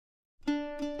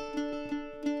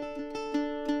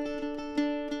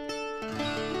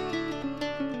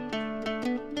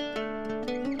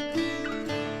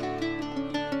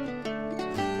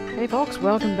folks,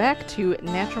 welcome back to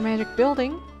Natural Magic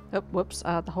Building. Oh, whoops,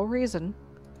 the whole reason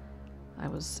I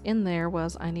was in there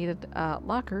was I needed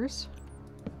lockers.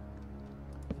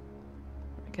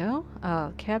 There we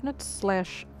go. Cabinets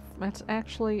slash, that's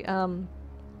actually,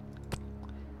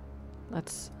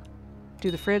 let's do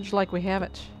the fridge like we have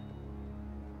it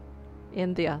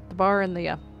in the bar in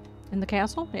the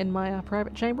castle, in my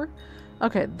private chamber.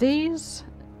 Okay,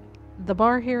 the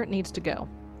bar here needs to go.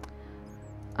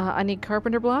 I need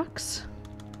carpenter blocks.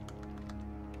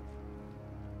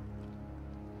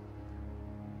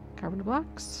 Carpenter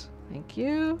blocks. Thank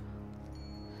you.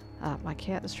 My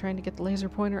cat is trying to get the laser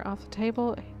pointer off the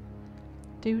table.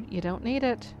 Dude, you don't need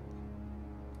it.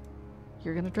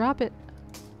 You're gonna drop it.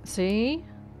 See?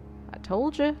 I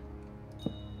told you.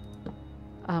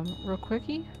 Real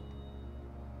quickie.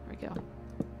 There we go.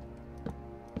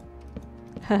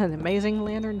 An amazing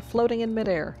lantern floating in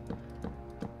midair.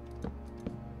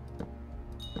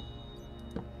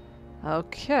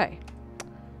 Okay.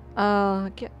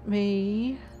 Get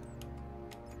me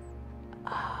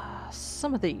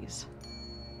some of these,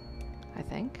 I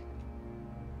think.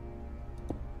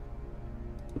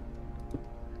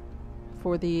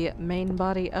 For the main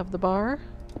body of the bar.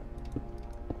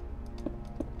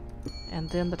 And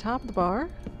then the top of the bar.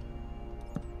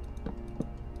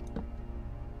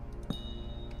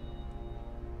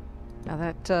 Now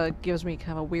that gives me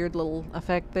kind of a weird little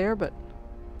effect there, but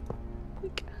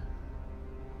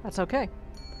that's okay.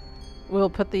 We'll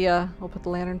put the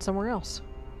lantern somewhere else.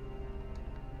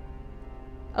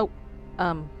 Oh,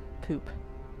 poop.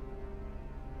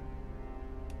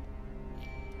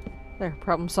 There,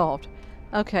 problem solved.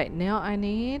 Okay, now I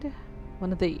need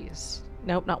one of these.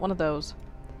 Nope, not one of those.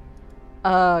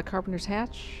 Carpenter's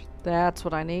hatch. That's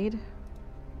what I need.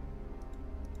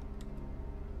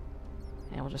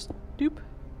 And we'll just doop.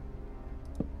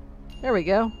 There we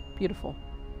go. Beautiful.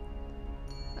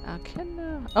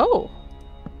 Oh!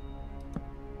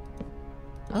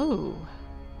 Oh.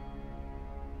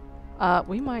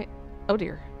 We might... Oh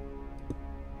dear.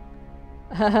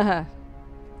 Huh.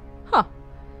 I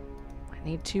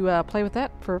need to play with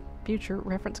that for future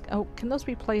reference. Oh, can those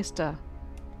be placed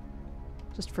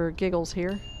just for giggles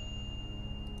here?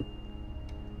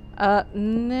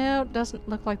 No, it doesn't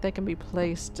look like they can be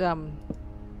placed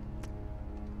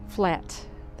flat.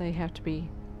 They have to be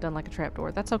done like a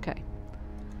trapdoor. That's okay.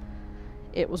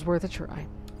 It was worth a try.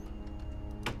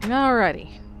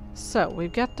 Alrighty. So,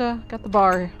 we've got the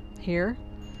bar here.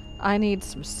 I need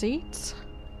some seats.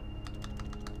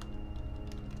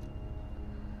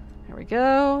 There we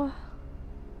go.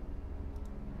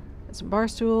 Got some bar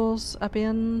stools, up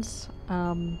ends.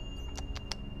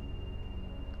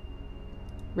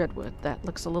 Redwood. That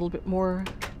looks a little bit more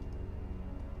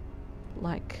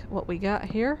like what we got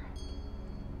here.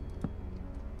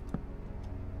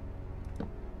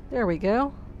 There we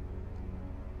go.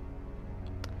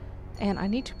 And I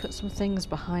need to put some things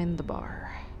behind the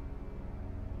bar.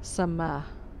 Some bar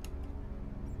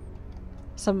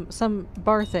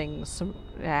things.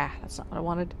 That's not what I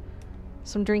wanted.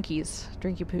 Some drinkies.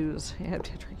 Drinky poos. Yeah,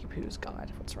 drinky poos. God,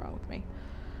 what's wrong with me?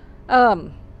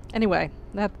 Anyway,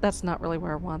 that's not really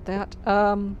where I want that.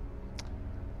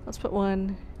 Let's put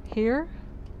one here.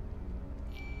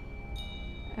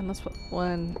 And let's put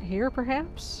one here,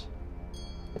 perhaps.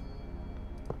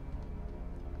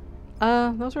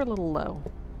 Those are a little low.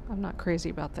 I'm not crazy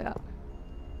about that.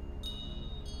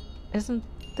 Isn't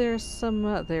there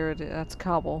some, there it is, that's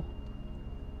cobble.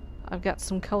 I've got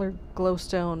some colored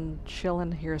glowstone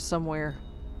chilling here somewhere.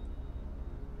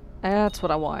 That's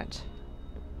what I want.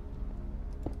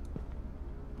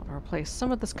 I'll replace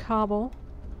some of this cobble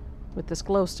with this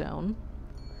glowstone,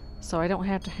 so I don't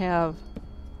have to have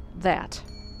that.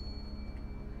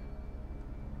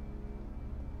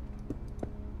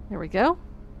 There we go.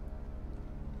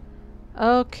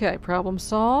 Okay, problem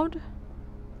solved.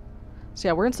 So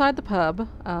yeah, we're inside the pub.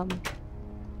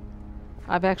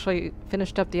 I've actually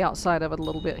finished up the outside of it a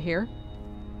little bit here.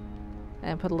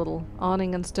 And put a little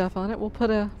awning and stuff on it. We'll put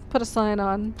a sign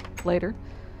on later.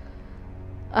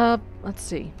 Let's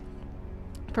see.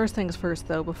 First things first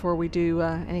though, before we do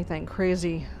anything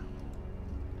crazy.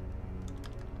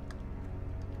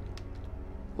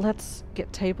 Let's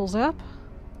get tables up.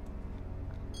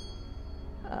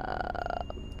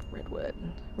 Redwood.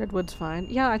 Redwood's fine.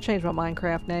 Yeah, I changed my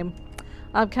Minecraft name.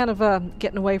 I'm kind of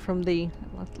getting away from the...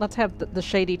 Let's have the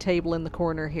shady table in the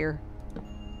corner here.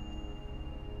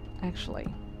 Actually,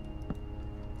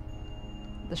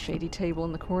 the shady table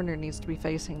in the corner needs to be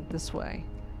facing this way.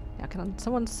 Now, can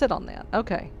someone sit on that?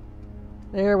 Okay.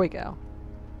 There we go.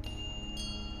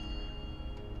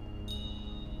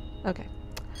 Okay.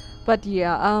 But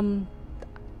yeah,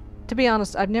 To be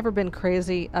honest, I've never been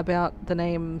crazy about the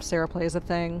name Sarah Plays a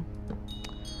Thing.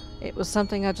 It was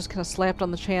something I just kind of slapped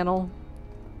on the channel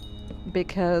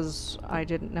because I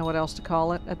didn't know what else to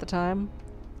call it at the time.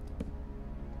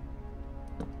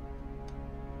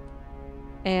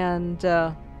 And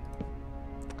kind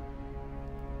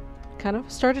of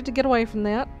started to get away from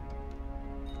that.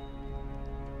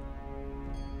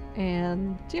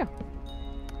 And yeah,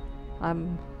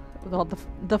 well,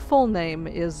 the full name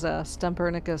is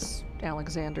Stumpernicus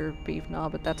Alexander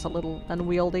Beefknob, but that's a little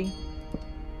unwieldy.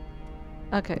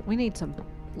 Okay, we need some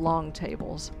long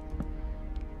tables.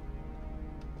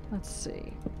 Let's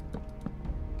see.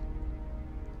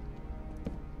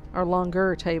 Or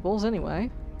longer tables,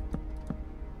 anyway.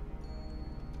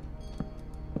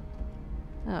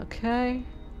 Okay.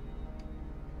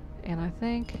 And I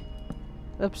think...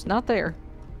 Oops, not there.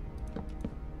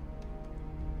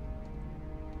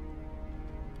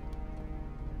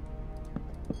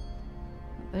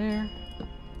 There.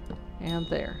 And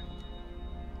there.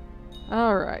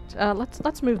 Alright,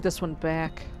 let's move this one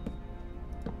back.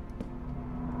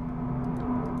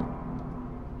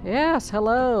 Yes,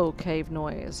 hello, cave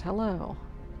noise. Hello.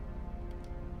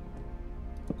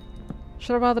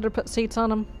 Should I bother to put seats on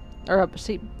them? Or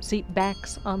seat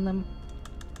backs on them?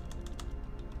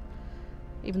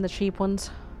 Even the cheap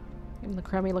ones? Even the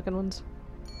crummy looking ones?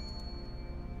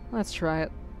 Let's try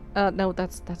it. No,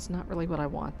 that's not really what I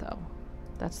want, though.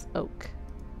 That's oak.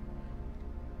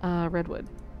 Redwood.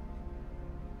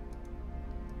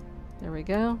 There we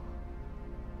go.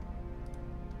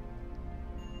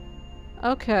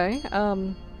 Okay,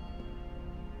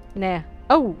 nah.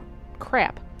 Oh,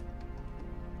 crap.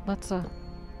 Let's,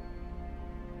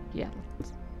 yeah,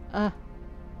 let's,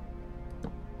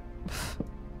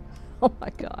 oh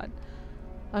my god.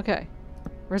 Okay.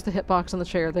 Where's the hitbox on the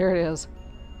chair? There it is.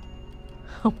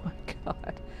 Oh my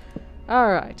god.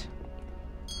 Alright.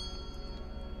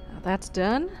 Now that's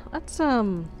done. Let's, are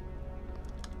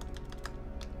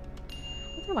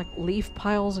there like leaf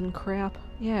piles and crap?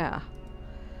 Yeah.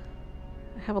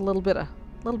 I have a little bit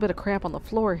of crap on the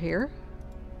floor here.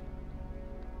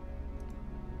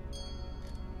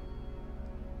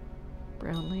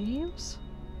 Brown leaves.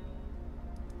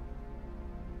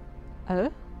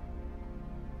 Oh?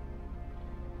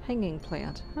 Hanging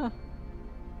plant. Huh.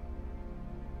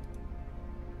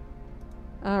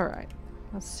 Alright.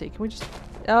 Let's see. Can we just...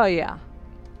 Oh, yeah.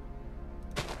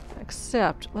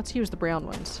 Except, let's use the brown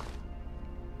ones.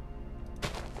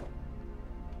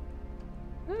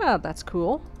 Ah, that's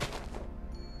cool.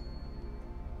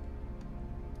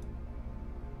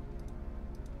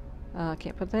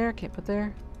 Can't put there, can't put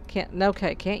there. Can't,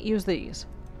 okay, can't use these.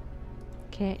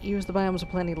 Can't use the biomes of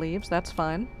plenty leaves, that's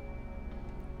fine.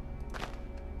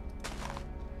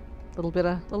 Little bit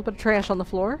of trash on the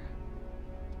floor.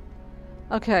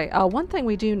 Okay, one thing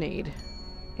we do need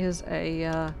is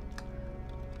a,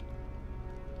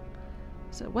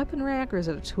 is it a weapon rack or is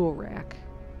it a tool rack?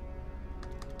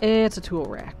 It's a tool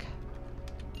rack.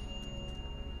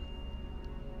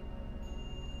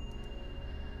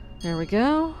 There we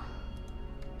go.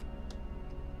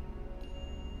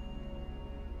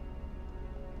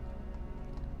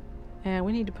 And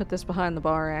we need to put this behind the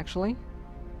bar, actually.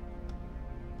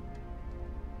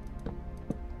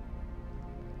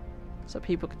 So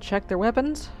people can check their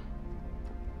weapons.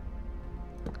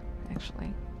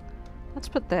 Actually, let's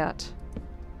put that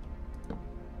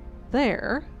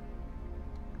there.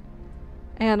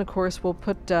 And of course we'll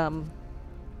put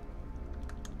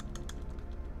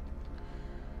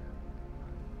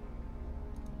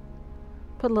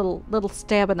put a little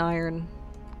stabbing iron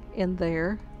in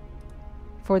there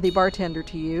for the bartender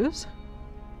to use.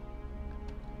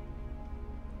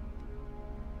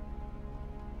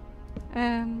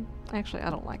 And actually,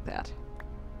 I don't like that.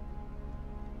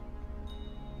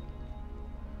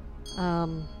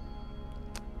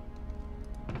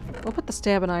 We'll put the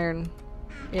stabbing iron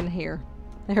in here.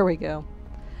 There we go.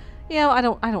 Yeah, I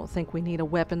don't think we need a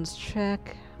weapons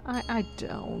check. I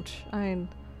don't.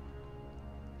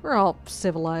 We're all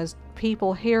civilized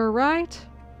people here, right?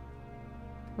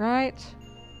 Right?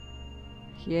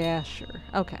 Yeah, sure.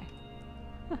 Okay.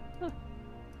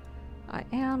 I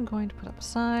am going to put up a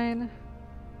sign.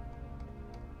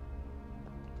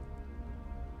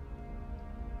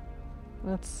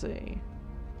 Let's see.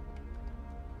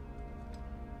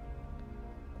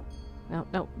 No,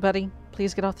 no, buddy.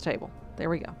 Please get off the table. There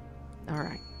we go.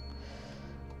 Alright.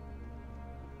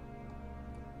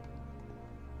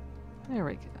 There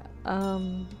we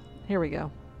go. Here we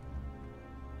go.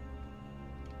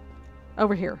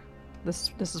 Over here.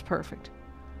 This is perfect.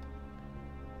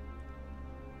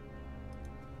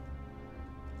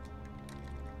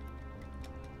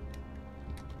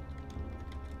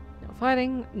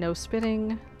 fighting, no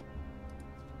spitting.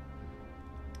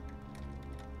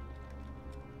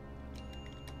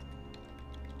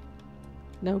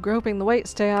 No groping the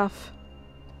waitstaff.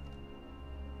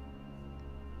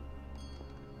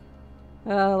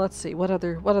 Let's see, what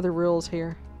other rules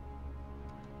here?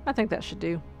 I think that should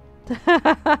do.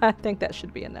 I think that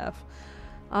should be enough.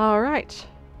 Alright.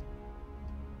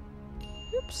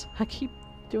 Oops, I keep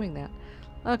doing that.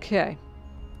 Okay.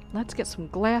 Let's get some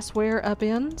glassware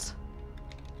upends.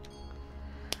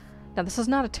 Now this is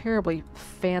not a terribly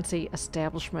fancy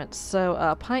establishment,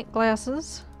 so pint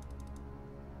glasses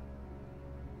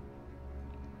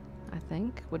I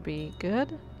think would be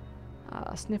good.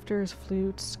 Snifters,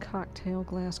 flutes, cocktail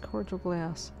glass, cordial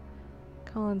glass,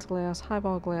 Collins glass,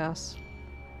 highball glass,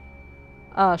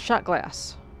 shot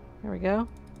glass. There we go.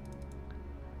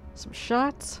 Some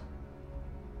shots.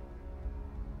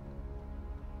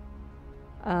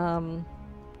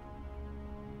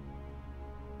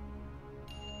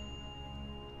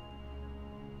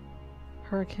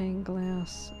 Hurricane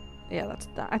glass. Yeah,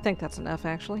 I think that's enough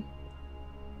actually.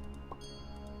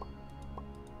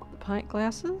 The pint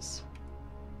glasses.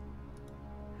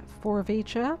 Have 4 of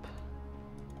each up.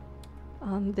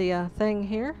 On the thing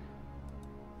here.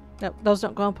 Nope, those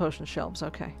don't go on potion shelves.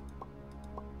 Okay.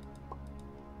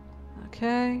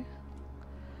 Okay.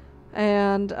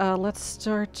 And let's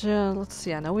start, let's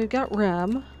see, I know we've got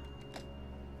rum.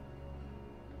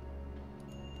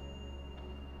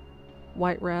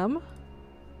 White rum.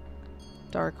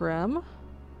 Dark rum.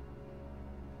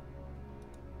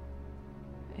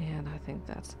 And I think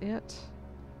that's it.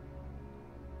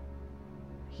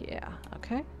 Yeah,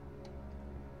 okay.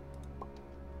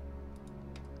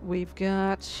 We've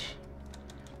got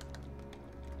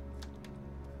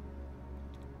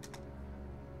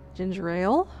ginger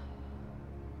ale.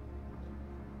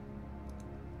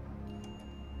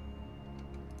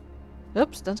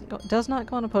 Oops, does not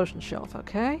go on a potion shelf,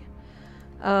 okay.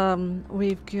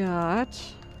 We've got,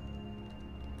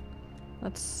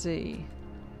 let's see.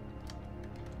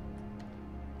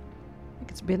 I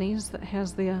think it's Benny's that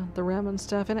has the rum and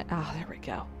stuff in it. Ah, there we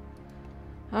go.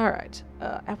 Alright,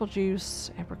 apple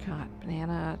juice, apricot,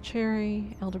 banana,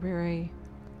 cherry, elderberry,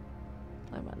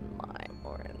 lemon, lime,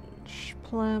 orange,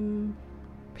 plum,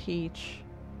 peach,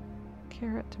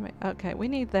 carrot, tomato. Okay, we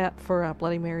need that for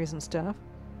Bloody Marys and stuff.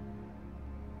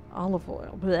 Olive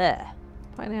oil, bleh.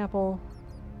 Pineapple,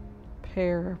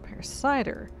 pear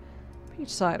cider, peach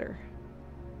cider,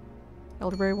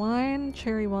 elderberry wine,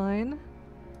 cherry wine,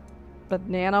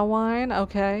 banana wine,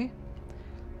 okay.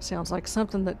 Sounds like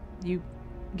something that you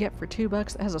get for $2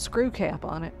 that has a screw cap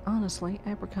on it, honestly.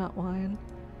 Apricot wine,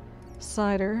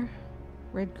 cider,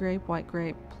 red grape, white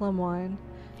grape, plum wine,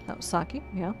 oh, sake,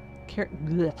 yeah, carrot,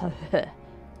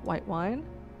 white wine,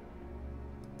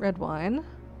 red wine.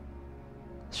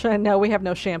 No, we have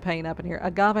no champagne up in here.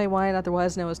 Agave wine,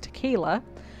 otherwise known as tequila.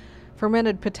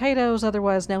 Fermented potatoes,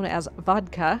 otherwise known as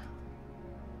vodka.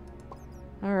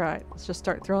 Alright, let's just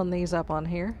start throwing these up on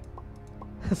here.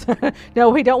 No,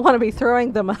 we don't want to be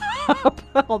throwing them up,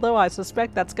 although I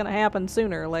suspect that's going to happen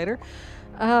sooner or later.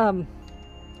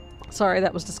 Sorry,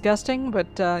 that was disgusting, but,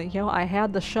 you know, I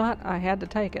had the shot, I had to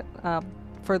take it.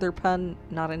 Further pun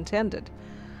not intended.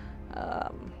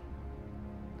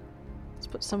 Let's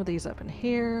put some of these up in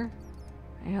here.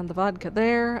 And the vodka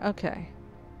there. Okay.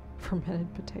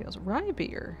 Fermented potatoes. Rye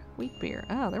beer. Wheat beer.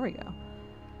 Oh, there we go.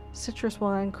 Citrus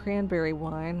wine. Cranberry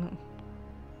wine.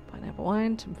 Pineapple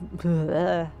wine.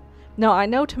 No, I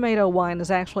know tomato wine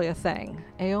is actually a thing.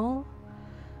 Ale.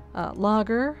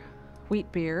 Lager.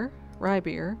 Wheat beer. Rye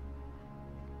beer.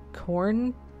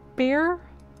 Corn beer.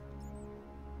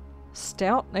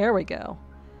 Stout. There we go.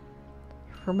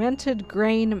 Fermented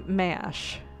grain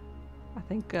mash. I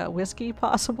think whiskey,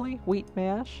 possibly. Wheat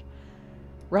mash.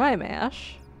 Rye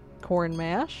mash. Corn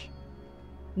mash.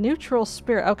 Neutral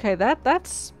spirit. Okay,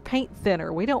 that's paint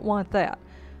thinner. We don't want that.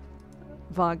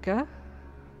 Vodka.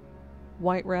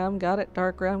 White rum. Got it.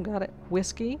 Dark rum. Got it.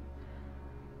 Whiskey.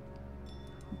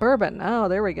 Bourbon. Oh,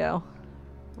 there we go.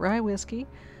 Rye whiskey.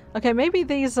 Okay, maybe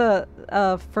these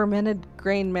fermented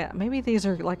grain mash. Maybe these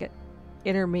are like an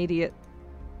intermediate,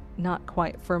 not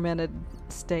quite fermented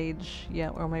stage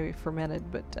yet, or maybe fermented,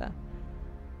 but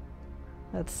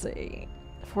let's see.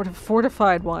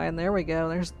 Fortified wine, there we go.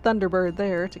 There's Thunderbird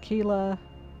there. Tequila,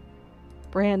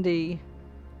 brandy,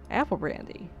 apple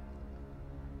brandy.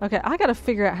 Okay, I gotta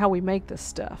figure out how we make this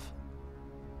stuff.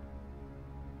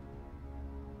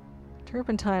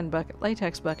 Turpentine bucket,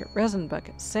 latex bucket, resin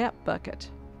bucket, sap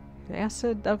bucket,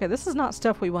 acid. Okay, this is not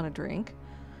stuff we want to drink.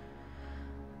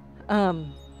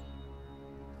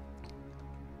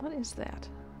 What is that?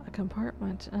 A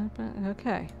compartment.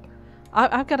 Okay.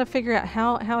 I've got to figure out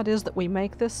how it is that we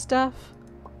make this stuff.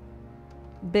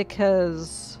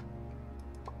 Because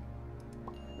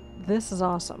this is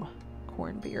awesome.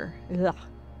 Corn beer. Ugh.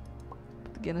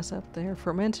 Put the Guinness up there.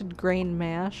 Fermented grain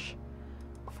mash.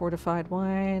 Fortified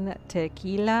wine.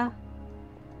 Tequila.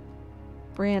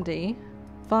 Brandy.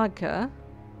 Vodka.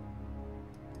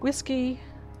 Whiskey.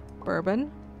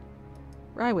 Bourbon.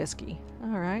 Rye whiskey.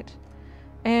 Alright.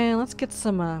 And let's get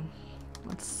some,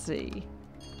 let's see.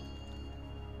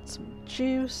 Some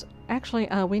juice. Actually,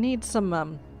 we need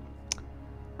some,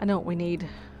 I know what we need.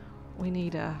 We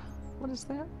need, what is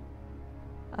that?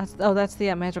 Oh, that's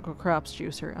the magical crops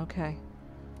juicer. Okay.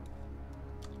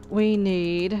 We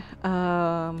need,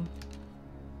 some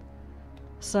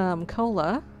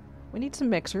cola. We need some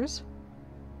mixers.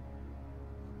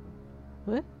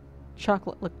 What?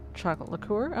 Chocolate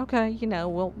liqueur? Okay, you know,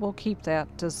 we'll keep that.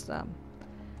 Just,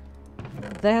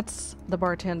 that's the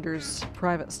bartender's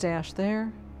private stash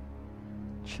there.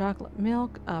 Chocolate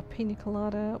milk, pina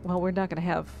colada. Well, we're not going to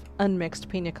have unmixed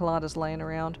pina coladas laying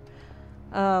around.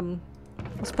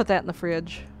 Let's put that in the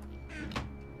fridge.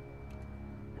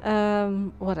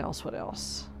 What else? What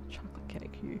else? Chocolate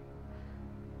cake.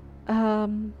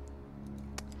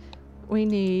 We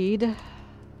need...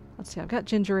 Let's see, I've got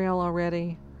ginger ale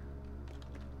already.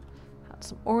 Got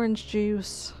some orange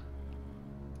juice.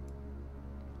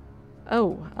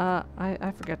 Oh,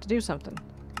 I forgot to do something.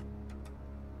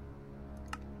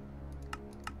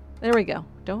 There we go.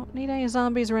 Don't need any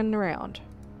zombies running around.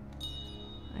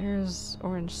 There's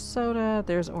orange soda.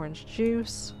 There's orange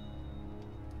juice.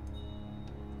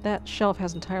 That shelf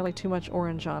has entirely too much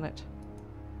orange on it.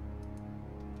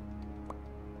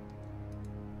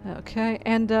 Okay,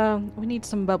 and we need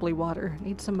some bubbly water.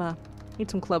 Need some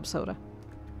club soda.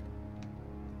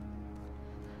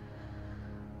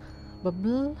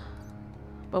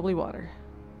 Bubbly water.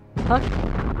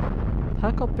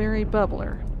 Huckleberry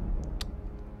bubbler.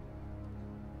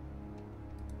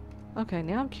 Okay,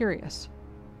 now I'm curious.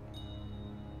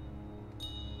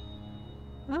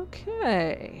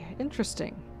 Okay,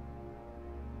 interesting.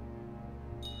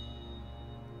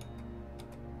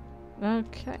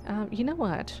 Okay, you know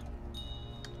what?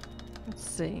 Let's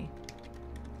see.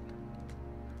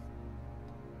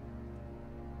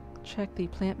 Check the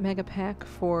plant mega pack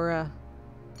for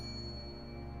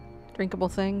drinkable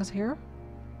things here.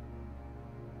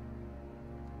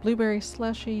 Blueberry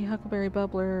slushy, huckleberry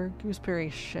bubbler,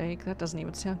 gooseberry shake. That doesn't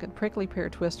even sound good. Prickly pear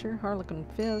twister, harlequin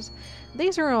fizz.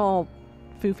 These are all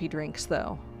foofy drinks,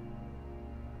 though.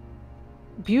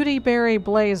 Beauty berry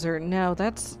blazer. No,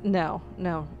 that's... No.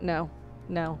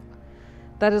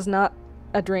 That is not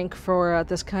a drink for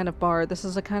this kind of bar. This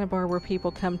is a kind of bar where people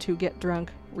come to get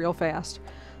drunk real fast.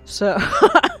 So,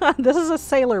 this is a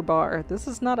sailor bar. This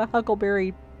is not a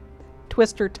huckleberry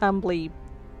twister tumbly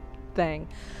thing.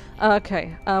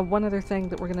 Okay, one other thing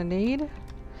that we're gonna need.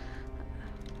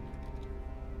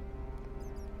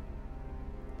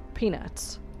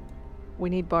 Peanuts. We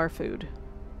need bar food.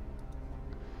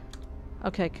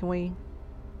 Okay, can we...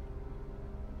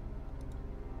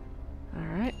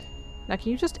 Alright. Now,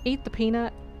 can you just eat the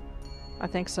peanut? I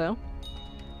think so.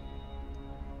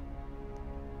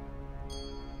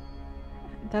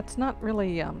 That's not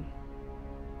really,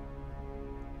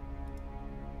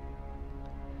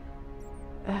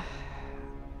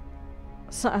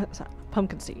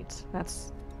 pumpkin seeds.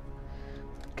 That's...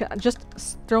 Just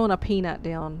throwing a peanut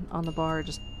down on the bar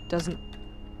just doesn't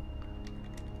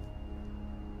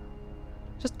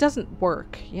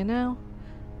work, you know?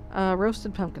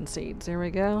 Roasted pumpkin seeds. There we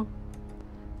go.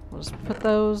 We'll just put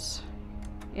those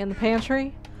in the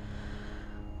pantry.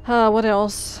 What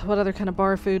else? What other kind of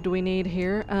bar food do we need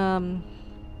here?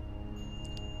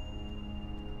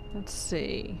 Let's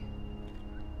see.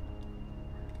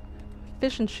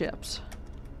 Fish and chips.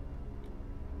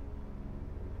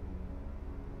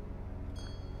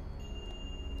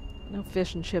 No,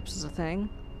 fish and chips is a thing.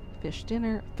 Fish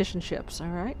dinner, fish and chips,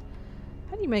 alright.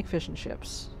 How do you make fish and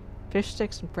chips? Fish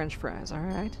sticks and french fries,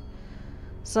 alright.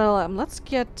 So, let's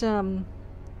get, a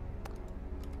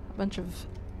bunch of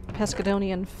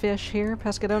Pescadonian fish here.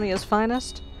 Pescadonia's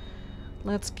finest.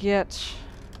 Let's get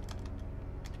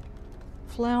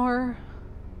flour.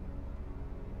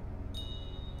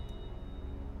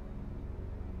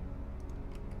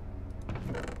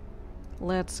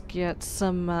 Let's get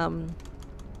some,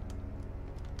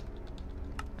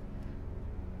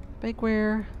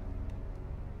 bakeware.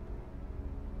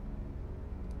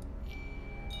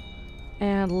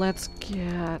 And let's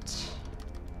get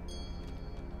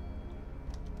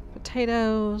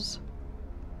potatoes.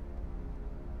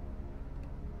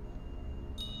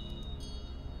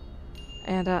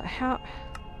 And,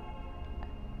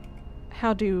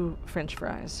 how do French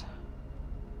fries?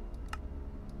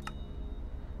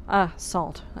 Ah,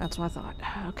 salt. That's what I thought.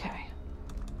 Okay.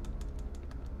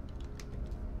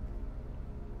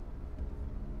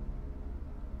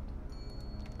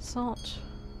 Salt.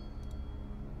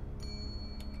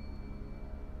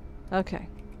 Okay.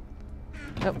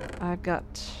 Oh, I've got...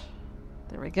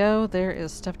 There we go. There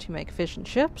is stuff to make fish and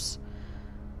chips.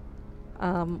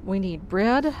 We need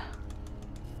bread.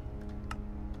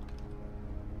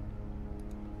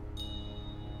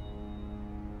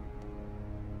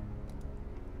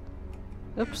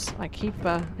 Oops,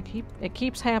 it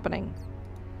keeps happening.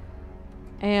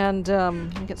 And,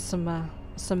 get some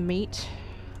meat.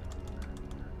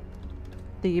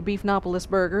 The Beefnopolis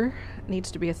burger needs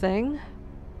to be a thing.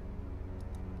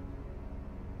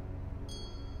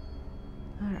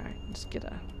 Alright, just get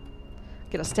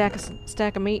a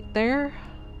stack of meat there.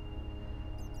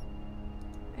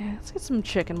 Yeah, let's get some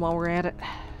chicken while we're at it.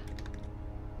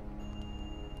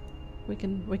 We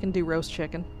can do roast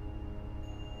chicken.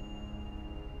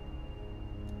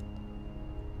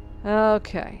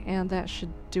 Okay, and that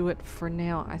should do it for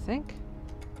now, I think.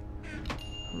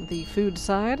 On the food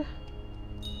side.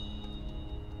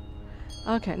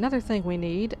 Okay, another thing we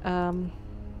need,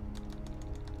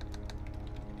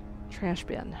 trash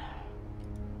bin.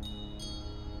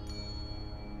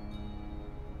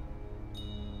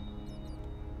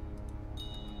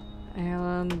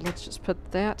 And let's just put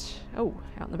that, out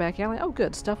in the back alley. Oh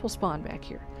good, stuff will spawn back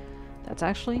here. That's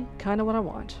actually kind of what I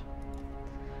want.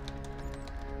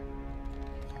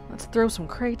 Let's throw some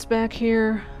crates back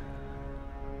here.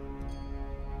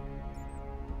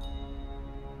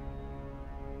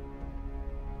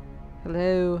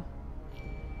 Hello.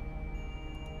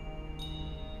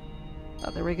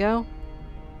 Oh, there we go.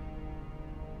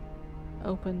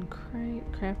 Open crate,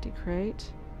 crafty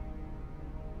crate.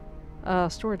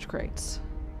 Storage crates.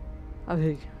 Oh,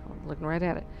 I'm looking right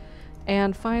at it.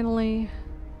 And finally,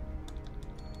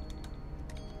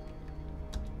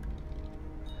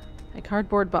 a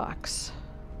cardboard box.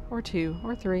 Or 2,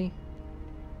 or 3.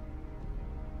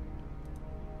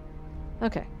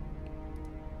 Okay.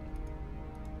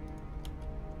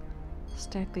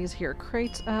 Stack these here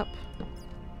crates up.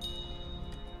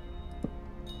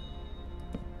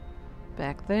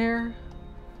 Back there.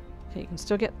 Okay, you can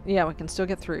still get... Yeah, we can still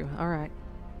get through. Alright.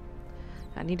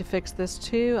 I need to fix this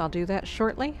too. I'll do that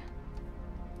shortly.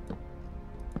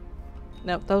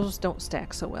 Nope, those don't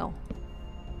stack so well.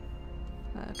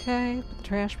 Okay, put the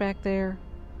trash back there.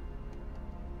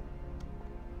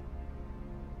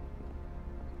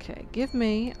 Okay, give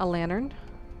me a lantern.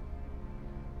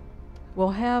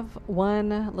 We'll have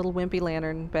one little wimpy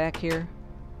lantern back here.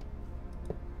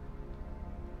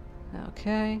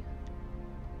 Okay.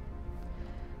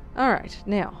 Alright,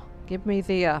 now, give me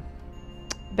the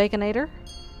Baconator.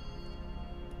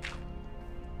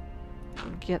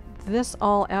 Get this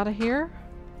all out of here.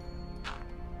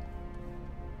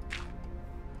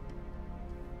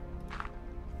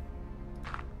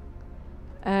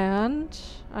 And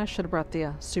I should have brought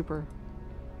the super...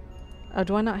 Oh,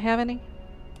 do I not have any?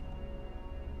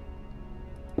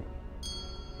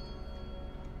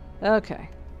 Okay.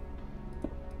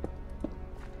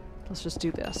 Let's just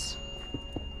do this.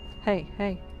 Hey,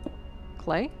 hey.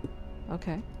 Clay?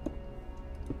 Okay.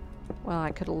 Well,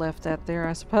 I could have left that there,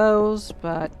 I suppose,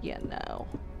 but yeah, no.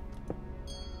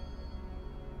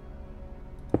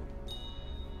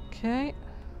 Okay.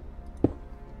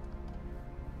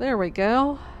 There we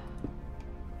go.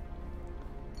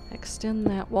 Extend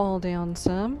that wall down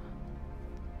some.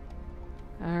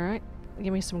 Alright.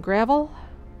 Give me some gravel.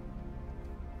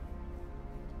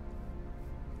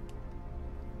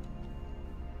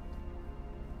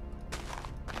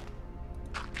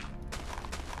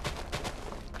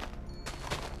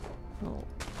 We'll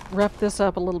rough this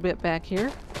up a little bit back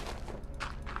here.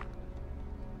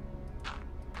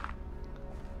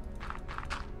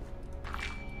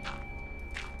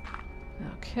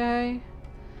 Okay.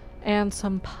 And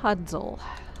some puzzle.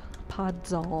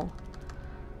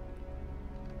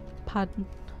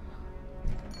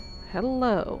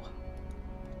 Hello.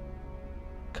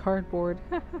 Cardboard.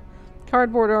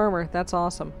 Cardboard armor. That's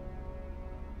awesome.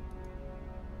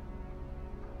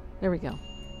 There we go.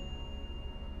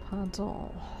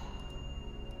 Puzzle.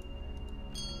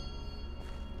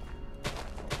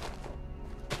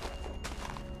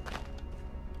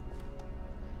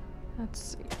 Let's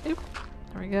see. Oop.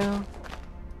 There we go.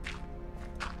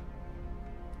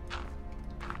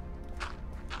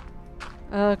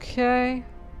 Okay.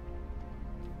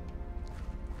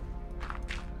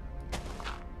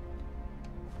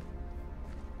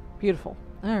 Beautiful.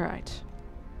 All right.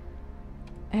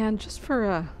 And just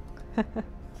for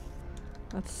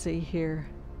Let's see here.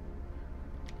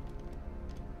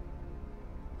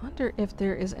 Wonder if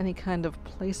there is any kind of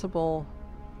placeable...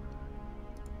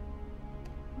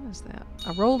 What is that?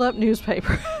 A rolled up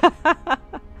newspaper.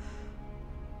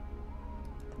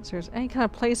 If there's any kind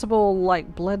of placeable,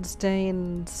 like,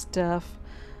 bloodstain stuff.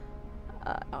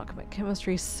 Alchemic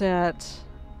chemistry set.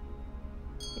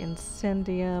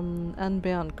 Incendium.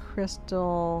 Unbound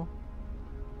crystal.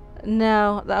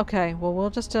 No. Okay. Well, we'll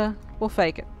just, we'll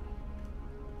fake it.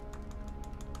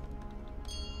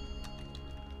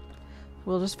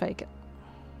 We'll just fake it.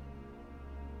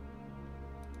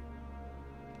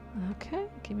 Okay.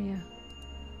 Give me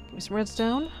some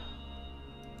redstone.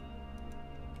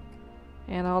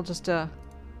 And I'll just,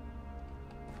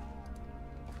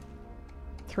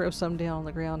 throw some down on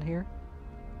the ground here.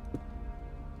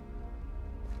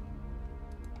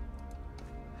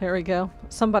 There we go.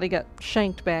 Somebody got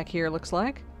shanked back here, looks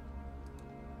like.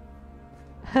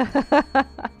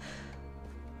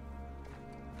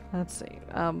 Let's see.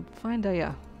 Find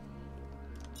a...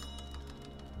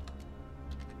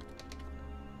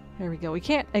 There we go. We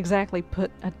can't exactly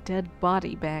put a dead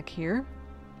body back here.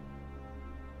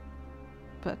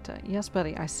 But, yes,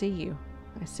 buddy, I see you.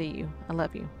 I see you. I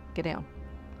love you. Get down.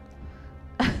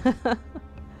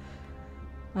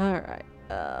 Alright.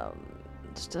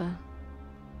 Just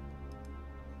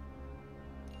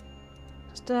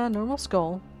a normal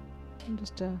skull. And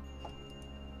just,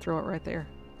 throw it right there.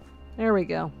 There we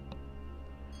go.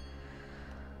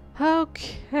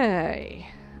 Okay.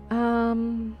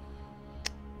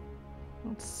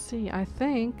 Let's see. I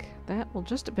think that will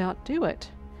just about do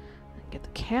it. Get the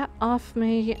cat off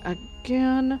me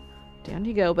again. Down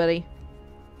you go, buddy.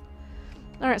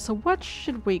 Alright, so what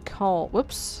should we call...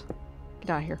 Whoops. Get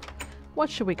out of here. What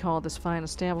should we call this fine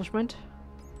establishment?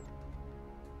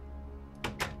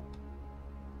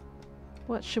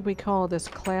 What should we call this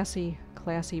classy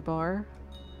bar?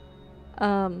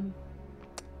 Let's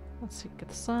see. Get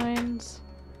the signs.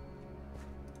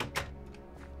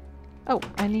 Oh,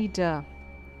 I need to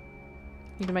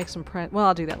make some print. Well,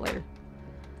 I'll do that later.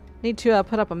 Need to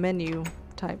put up a menu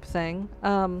type thing.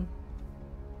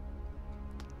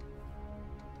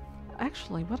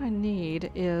 Actually, what I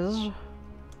need is...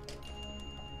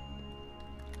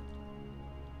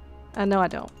 no, I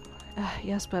don't.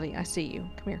 Yes, buddy, I see you.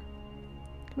 Come here.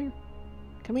 Come here.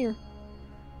 Come here.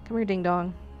 Come here, ding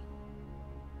dong.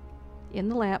 In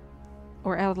the lap.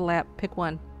 Or out of the lap. Pick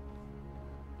one.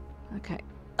 Okay.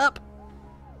 Up!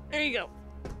 There you go.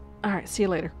 Alright, see you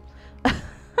later.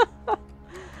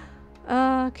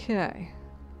 Okay.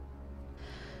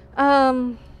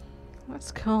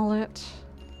 Let's call it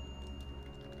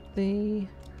the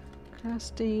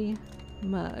crusty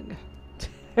mug.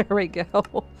 There we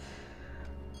go.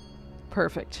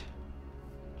 Perfect.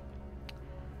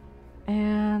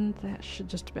 And that should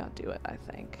just about do it, I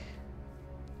think.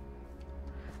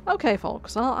 Okay,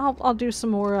 folks. I'll do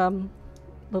some more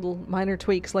little minor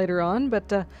tweaks later on, but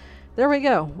there we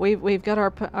go. We've got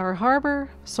our harbor,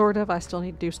 sort of. I still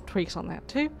need to do some tweaks on that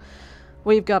too.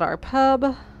 We've got our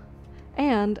pub,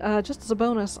 and just as a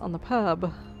bonus on the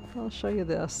pub, I'll show you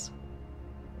this.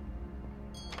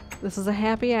 This is a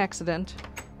happy accident.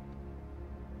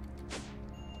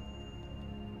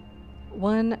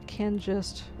 One can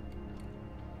just...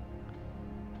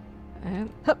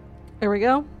 And, hup, there we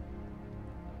go.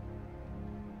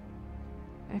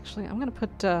 Actually, I'm gonna put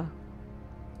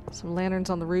some lanterns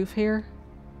on the roof here.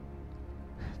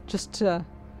 Just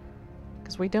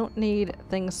because we don't need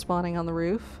things spawning on the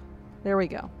roof. There we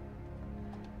go.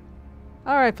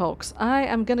 Alright, folks. I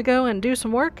am gonna go and do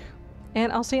some work,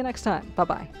 and I'll see you next time.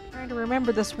 Bye-bye. Trying to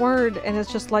remember this word, and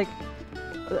it's just like...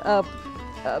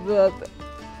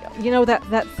 you know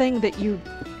that thing that you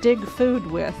dig food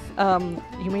with.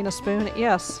 You mean a spoon?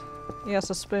 Yes. Yes,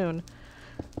 a spoon.